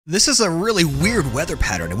This is a really weird weather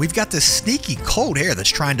pattern, and we've got this sneaky cold air that's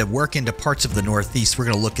trying to work into parts of the Northeast. We're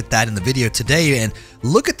going to look at that in the video today, and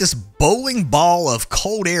look at this bowling ball of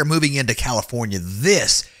cold air moving into California.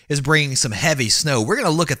 This is bringing some heavy snow. We're going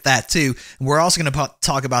to look at that too, and we're also going to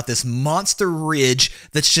talk about this monster ridge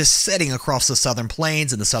that's just setting across the southern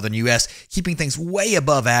plains in the southern U.S., keeping things way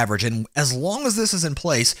above average. And as long as this is in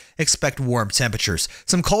place, expect warm temperatures.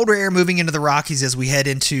 Some colder air moving into the Rockies as we head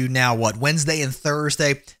into now, Wednesday and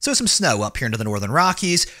Thursday. So some snow up here into the northern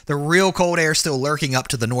Rockies. The real cold air still lurking up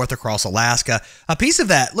to the north across Alaska. A piece of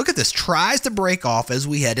that, look at this, tries to break off as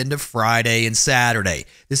we head into Friday and Saturday.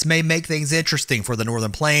 This may make things interesting for the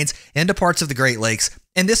northern plains into parts of the Great Lakes,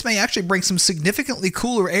 and this may actually bring some significantly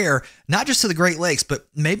cooler air, not just to the Great Lakes, but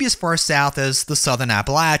maybe as far south as the southern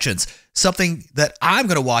Appalachians. Something that I'm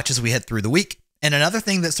going to watch as we head through the week. And another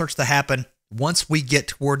thing that starts to happen once we get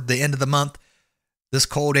toward the end of the month, this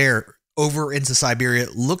cold air over into Siberia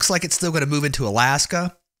looks like it's still going to move into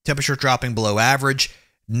Alaska. Temperature dropping below average.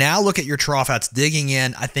 Now look at your trough outs digging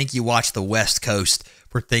in. I think you watch the West Coast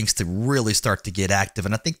for things to really start to get active.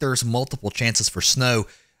 And I think there's multiple chances for snow,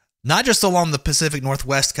 not just along the Pacific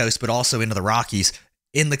Northwest coast, but also into the Rockies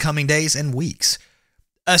in the coming days and weeks.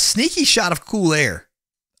 A sneaky shot of cool air.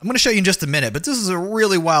 I'm going to show you in just a minute, but this is a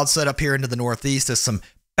really wild setup here into the Northeast as some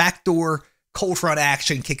backdoor cold front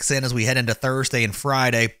action kicks in as we head into Thursday and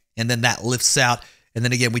Friday, and then that lifts out. And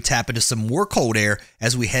then again, we tap into some more cold air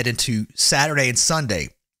as we head into Saturday and Sunday,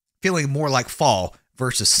 feeling more like fall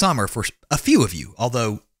versus summer for a few of you,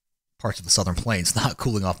 although parts of the southern plains not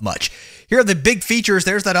cooling off much. Here are the big features.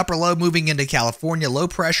 There's that upper low moving into California, low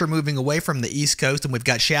pressure moving away from the East Coast, and we've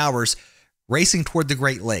got showers racing toward the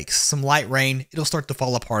Great Lakes. Some light rain. It'll start to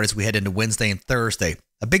fall apart as we head into Wednesday and Thursday.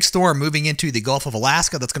 A big storm moving into the Gulf of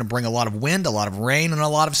Alaska that's going to bring a lot of wind, a lot of rain, and a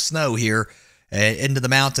lot of snow here into the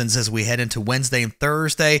mountains as we head into Wednesday and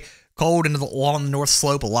Thursday. Cold along the north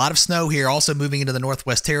slope, a lot of snow here, also moving into the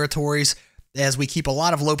Northwest Territories as we keep a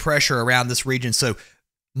lot of low pressure around this region. So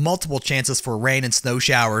multiple chances for rain and snow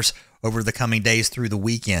showers over the coming days through the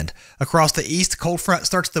weekend. Across the east, cold front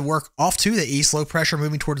starts to work off to the east, low pressure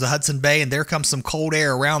moving towards the Hudson Bay, and there comes some cold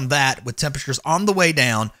air around that with temperatures on the way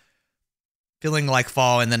down, feeling like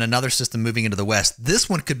fall, and then another system moving into the west. This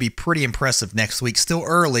one could be pretty impressive next week. Still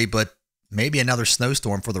early, but maybe another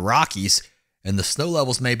snowstorm for the Rockies, and the snow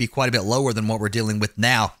levels may be quite a bit lower than what we're dealing with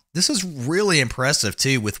now. This is really impressive,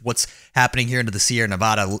 too, with what's happening here into the Sierra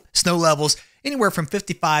Nevada. Snow levels anywhere from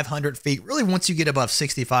 5,500 feet. Really, once you get above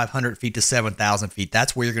 6,500 feet to 7,000 feet,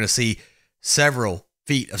 that's where you're going to see several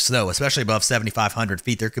feet of snow, especially above 7,500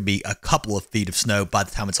 feet. There could be a couple of feet of snow by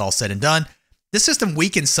the time it's all said and done. This system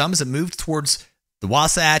weakens some as it moves towards the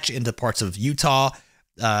Wasatch into parts of Utah,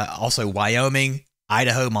 also Wyoming,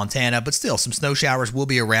 Idaho, Montana, but still some snow showers will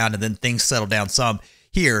be around, and then things settle down some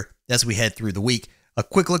here as we head through the week. A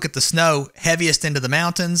quick look at the snow, heaviest into the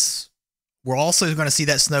mountains. We're also going to see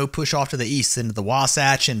that snow push off to the east into the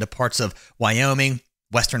Wasatch, into parts of Wyoming,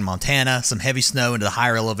 western Montana, some heavy snow into the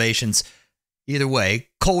higher elevations. Either way,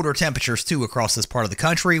 colder temperatures too across this part of the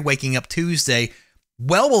country, waking up Tuesday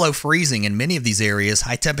well below freezing in many of these areas.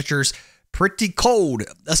 High temperatures, pretty cold,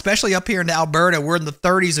 especially up here in Alberta. We're in the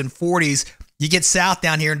 30s and 40s. You get south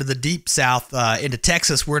down here into the deep south, into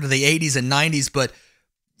Texas, we're into the 80s and 90s. But,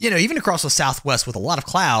 even across the southwest with a lot of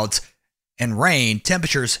clouds and rain,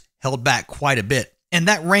 temperatures held back quite a bit. And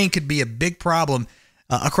that rain could be a big problem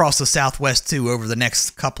across the southwest too over the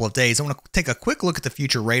next couple of days. I want to take a quick look at the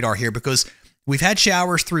future radar here because we've had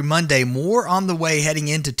showers through Monday, more on the way heading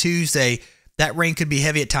into Tuesday. That rain could be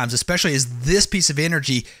heavy at times, especially as this piece of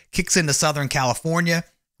energy kicks into Southern California.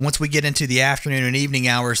 Once we get into the afternoon and evening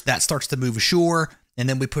hours, that starts to move ashore, and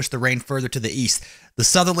then we push the rain further to the east. The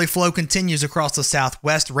southerly flow continues across the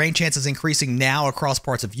southwest. Rain chances increasing now across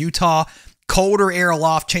parts of Utah. Colder air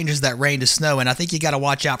aloft changes that rain to snow, and I think you got to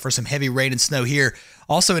watch out for some heavy rain and snow here.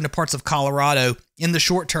 Also into parts of Colorado in the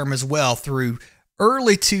short term as well through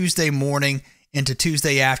early Tuesday morning into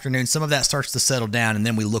Tuesday afternoon. Some of that starts to settle down, and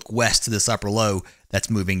then we look west to this upper low that's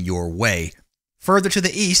moving your way. Further to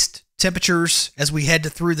the east, temperatures as we head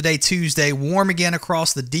through the day Tuesday, warm again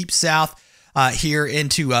across the deep south here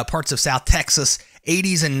into parts of South Texas,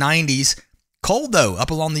 80s and 90s. Cold, though,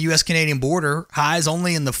 up along the U.S.-Canadian border, highs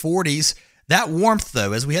only in the 40s. That warmth,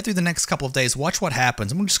 though, as we head through the next couple of days, watch what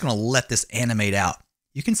happens. I'm just going to let this animate out.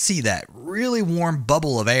 You can see that really warm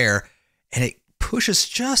bubble of air, and it pushes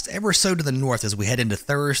just ever so to the north as we head into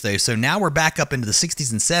Thursday. So now we're back up into the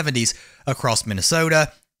 60s and 70s across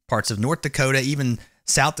Minnesota, parts of North Dakota, even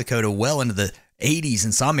South Dakota, well into the 80s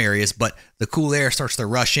in some areas, but the cool air starts to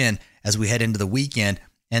rush in as we head into the weekend,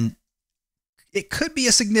 and it could be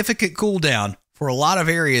a significant cool down for a lot of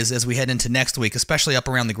areas as we head into next week, especially up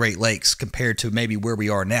around the Great Lakes compared to maybe where we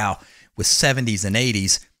are now with 70s and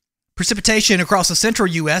 80s. Precipitation across the central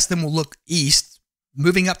U.S., then we'll look east,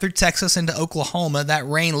 moving up through Texas into Oklahoma. That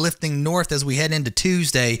rain lifting north as we head into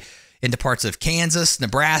Tuesday into parts of Kansas,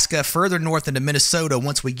 Nebraska, further north into Minnesota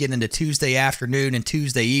once we get into Tuesday afternoon and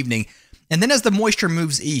Tuesday evening. And then as the moisture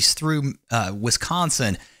moves east through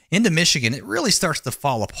Wisconsin into Michigan, it really starts to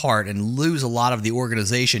fall apart and lose a lot of the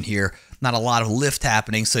organization here. Not a lot of lift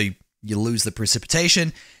happening, so you lose the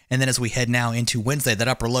precipitation. And then as we head now into Wednesday, that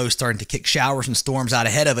upper low starting to kick showers and storms out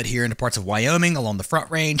ahead of it here into parts of Wyoming along the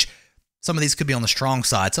Front Range. Some of these could be on the strong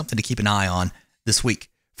side, something to keep an eye on this week.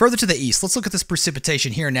 Further to the east, let's look at this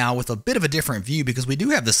precipitation here now with a bit of a different view because we do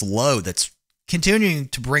have this low that's continuing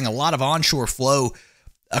to bring a lot of onshore flow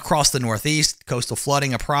across the northeast. Coastal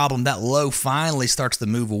flooding a problem. That low finally starts to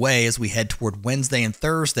move away as we head toward Wednesday and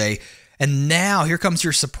Thursday. And now here comes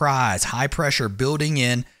your surprise. High pressure building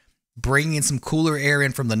in, bringing in some cooler air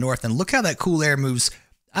in from the north. And look how that cool air moves,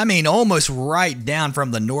 almost right down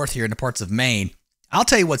from the north here into parts of Maine. I'll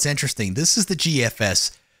tell you what's interesting. This is the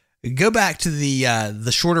GFS. Go back to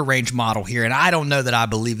the shorter range model here, and I don't know that I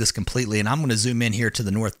believe this completely, and I'm going to zoom in here to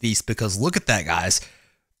the northeast because look at that, guys.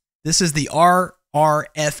 This is the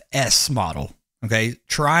RRFS model, okay?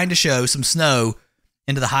 Trying to show some snow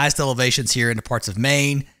into the highest elevations here into parts of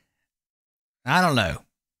Maine. I don't know.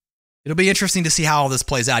 It'll be interesting to see how all this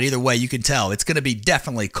plays out. Either way, you can tell it's going to be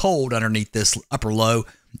definitely cold underneath this upper low.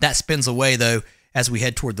 That spins away, though, as we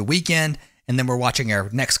head toward the weekend. And then we're watching our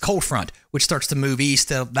next cold front, which starts to move east.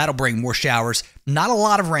 That'll bring more showers. Not a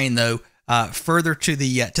lot of rain, though, further to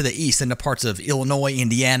the east into parts of Illinois,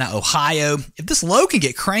 Indiana, Ohio. If this low can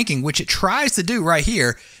get cranking, which it tries to do right here,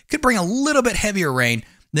 it could bring a little bit heavier rain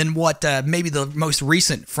than what maybe the most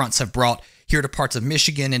recent fronts have brought here to parts of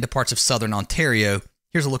Michigan, into parts of southern Ontario.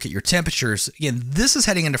 Here's a look at your temperatures. Again, this is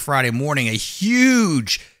heading into Friday morning, a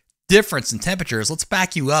huge difference in temperatures. Let's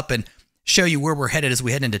back you up and show you where we're headed as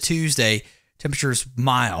we head into Tuesday. Temperatures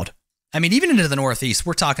mild. Even into the northeast,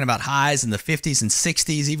 we're talking about highs in the 50s and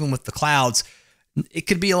 60s, even with the clouds. It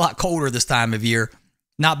could be a lot colder this time of year.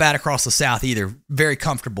 Not bad across the south either. Very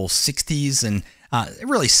comfortable 60s and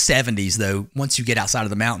really 70s, though, once you get outside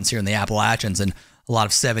of the mountains here in the Appalachians, and a lot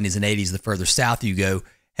of 70s and 80s the further south you go.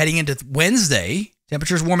 Heading into Wednesday,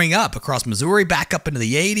 temperatures warming up across Missouri, back up into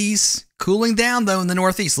the 80s. Cooling down, though, in the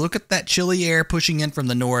northeast. Look at that chilly air pushing in from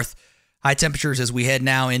the north. High temperatures as we head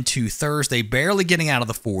now into Thursday, barely getting out of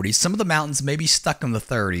the 40s. Some of the mountains may be stuck in the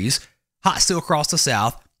 30s. Hot still across the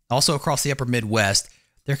south, also across the upper Midwest.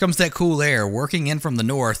 There comes that cool air working in from the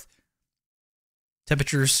north.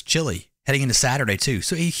 Temperatures chilly heading into Saturday, too.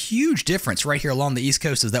 So a huge difference right here along the East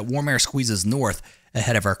Coast as that warm air squeezes north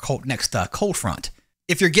ahead of our next cold front.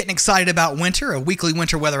 If you're getting excited about winter, a weekly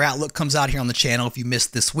winter weather outlook comes out here on the channel. If you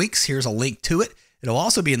missed this week's, here's a link to it. It'll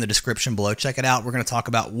also be in the description below. Check it out. We're going to talk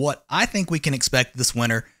about what I think we can expect this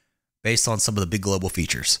winter based on some of the big global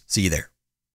features. See you there.